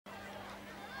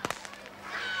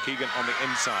Keegan on the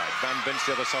inside. Van Bint's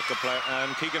the other soccer player,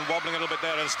 and Keegan wobbling a little bit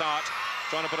there at the start,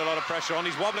 trying to put a lot of pressure on.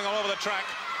 He's wobbling all over the track.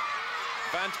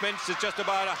 Van Bint's is just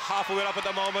about half a wheel up at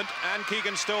the moment, and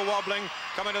Keegan's still wobbling,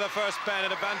 coming to the first bend,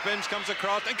 and Van Bint's comes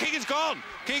across, and Keegan's gone.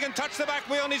 Keegan touched the back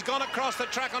wheel, and he's gone across the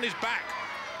track on his back.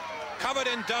 Covered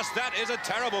in dust. That is a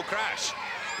terrible crash.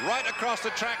 Right across the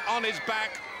track on his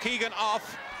back, Keegan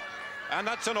off, and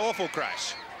that's an awful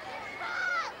crash.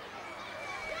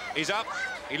 He's up.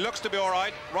 He looks to be all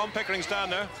right. Ron Pickering's down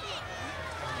there.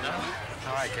 No?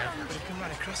 All right, Kevin. Come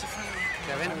right across the front of you.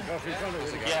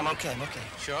 Kevin? Yeah, I'm okay,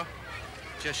 Sure?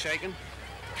 Just shaking?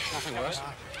 Nothing worse?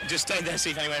 Just stay there,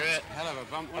 see if anywhere hurt. Hell of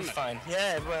a bump, wasn't it? Fine.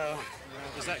 Yeah, well...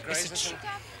 Is that graze? It's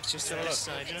just on this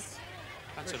side, you know?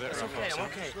 That's a bit rough. Okay,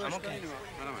 I'm okay. Wait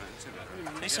a minute, it's a bit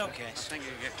rough. It's okay. I think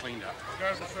you get cleaned up. Go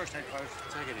over the first aid post.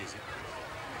 Take it easy.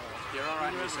 You're all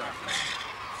right yourself.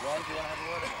 Ron, do you want to have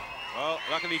a word? Well,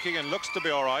 luckily Keegan looks to be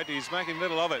all right. He's making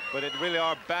little of it, but it really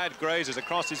are bad grazes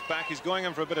across his back. He's going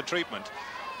in for a bit of treatment.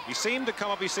 He seemed to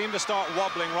come up, he seemed to start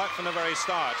wobbling right from the very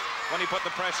start. When he put the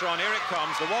pressure on, here it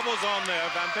comes. The wobble's on there.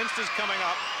 Van Bint's is coming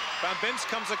up. Van Bint's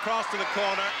comes across to the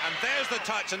corner, and there's the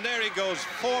touch, and there he goes,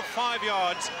 4 or 5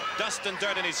 yards, dust and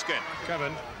dirt in his skin.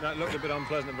 Kevin, that looked a bit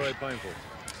unpleasant and very painful.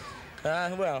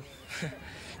 Well,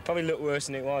 probably looked worse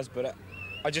than it was, but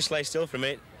I just lay still for a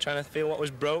minute, trying to feel what was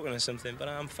broken or something, but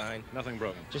I'm fine. Nothing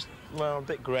broken? Just, well, a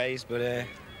bit grazed, but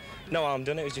no harm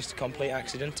done. It was just a complete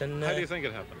accident. And how do you think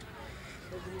it happened?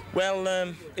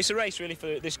 Well, it's a race, really,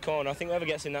 for this corner. I think whoever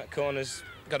gets in that corner's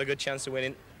got a good chance of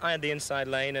winning. I had the inside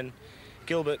lane, and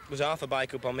Gilbert was half a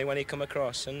bike up on me when he come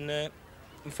across, and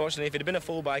unfortunately, if it had been a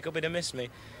full bike up, he'd have missed me.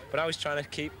 But I was trying to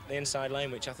keep the inside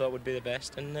lane, which I thought would be the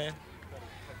best, and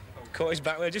caught his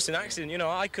back wheel. Just an accident, you know.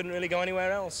 I couldn't really go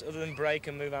anywhere else other than brake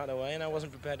and move out of the way, and I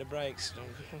wasn't prepared to brake, so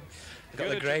I got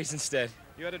the graze instead.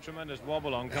 You had a tremendous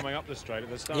wobble on coming up the straight at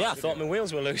the start. Yeah, I thought my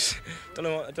wheels were loose. I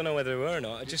don't know whether they were or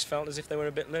not. I just felt as if they were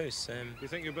a bit loose. Do you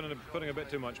think you've been putting a bit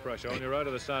too much pressure on? You're out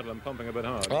of the saddle and pumping a bit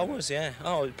hard. Oh, I was, yeah.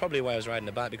 Oh, probably the way I was riding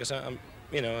the bike, because I'm,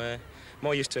 you know,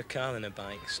 more used to a car than a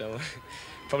bike, so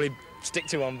probably stick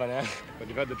to one by now. But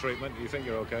you've had the treatment. Do you think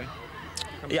you're okay?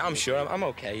 Yeah, I'm sure. I'm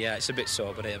okay, yeah. It's a bit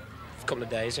sore, but a couple of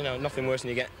days, you know, nothing worse than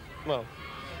you get. Well,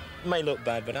 it may look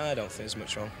bad, but I don't think there's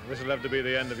much wrong. This will have to be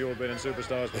the end of your being in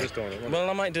Superstars for this tournament, won't it? Well,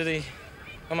 I might do the...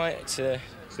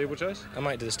 steeplechase? I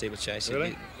might do the steeplechase.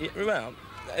 Really? Well,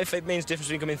 if it means difference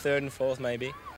between coming third and fourth, maybe.